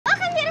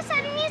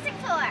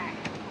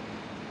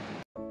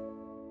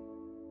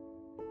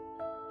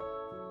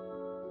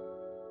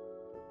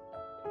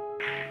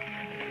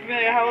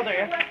Amelia, how old are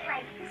you?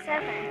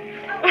 7.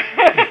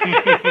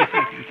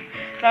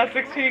 Not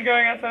 16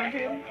 going on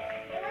 17?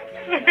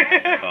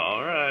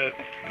 Alright.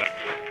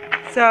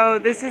 So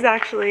this is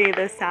actually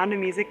the Sound of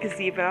Music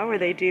gazebo where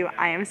they do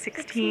I Am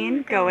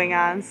 16 going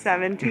on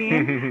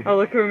 17. Oh,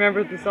 look who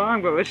remembered the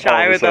song but was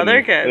shy with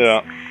other kids.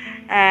 Yeah.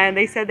 And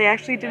they said they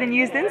actually didn't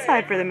use the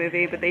inside for the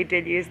movie, but they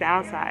did use the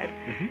outside.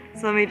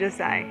 So let me just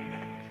say,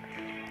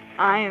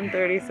 I am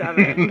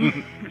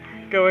 37,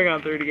 going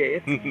on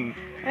 38,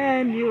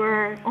 and you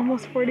are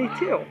almost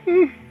 42.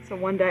 So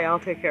one day I'll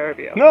take care of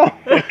you. No!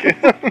 Okay.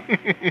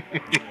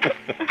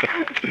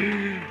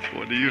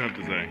 What do you have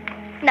to say?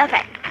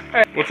 Nothing.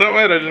 What's that,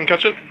 wait? I didn't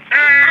catch it.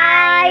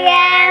 I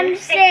am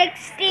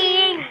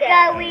 16,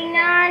 going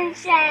on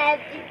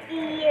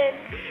 17.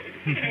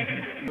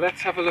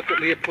 Let's have a look at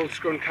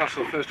Leopoldskron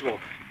Castle first of all.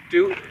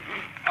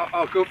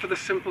 I'll go for the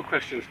simple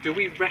questions. Do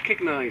we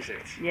recognise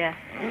it? Yeah.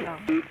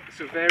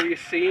 So various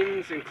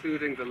scenes,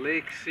 including the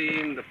lake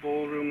scene, the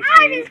ballroom I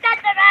scene. just got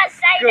the best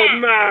say Good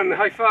man!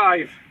 High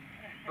five!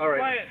 Alright.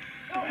 Quiet.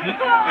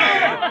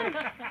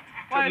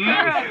 Quiet,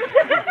 turn around.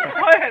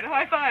 Quiet,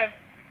 high five.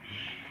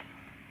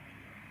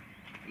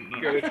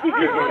 Good,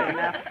 good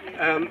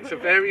one. So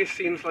various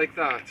scenes like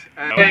that.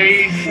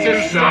 Days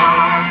to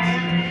start.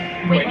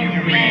 When you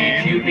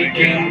read, you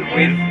begin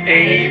with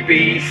A,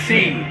 B,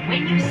 C.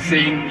 When you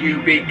sing, you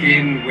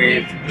begin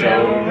with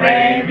Do,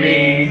 Re,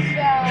 Mi.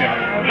 Do,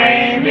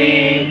 Re,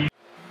 Mi.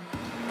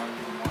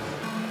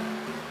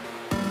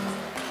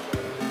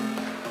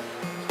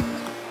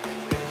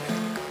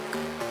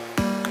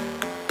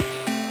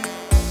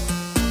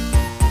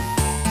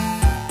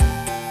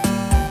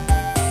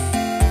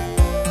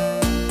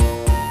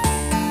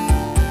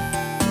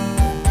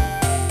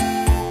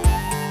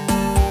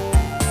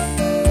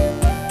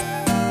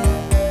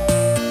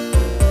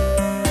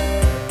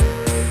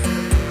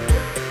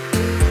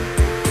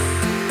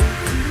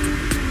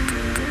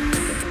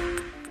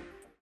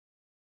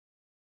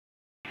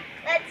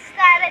 Let's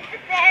start at the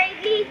very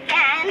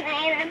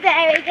beginning, a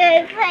very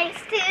good place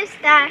to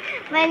start.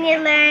 When you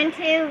learn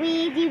to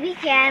read, you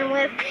begin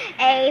with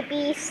A,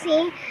 B,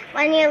 C.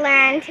 When you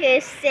learn to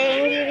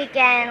sing, you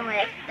begin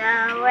with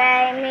Do,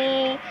 Re,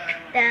 Mi,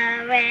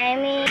 Do, Re,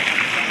 Mi.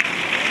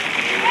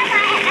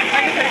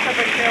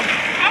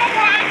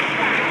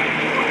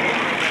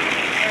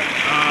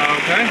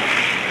 Okay.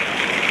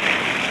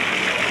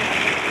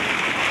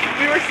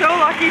 We were so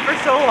lucky for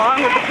so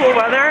long with the cool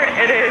weather.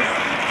 It is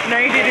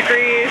 90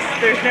 degrees,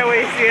 there's no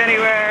AC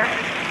anywhere,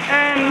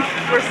 and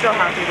we're still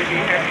happy to be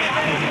here.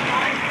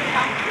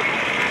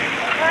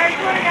 Alright,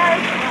 come on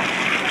guys.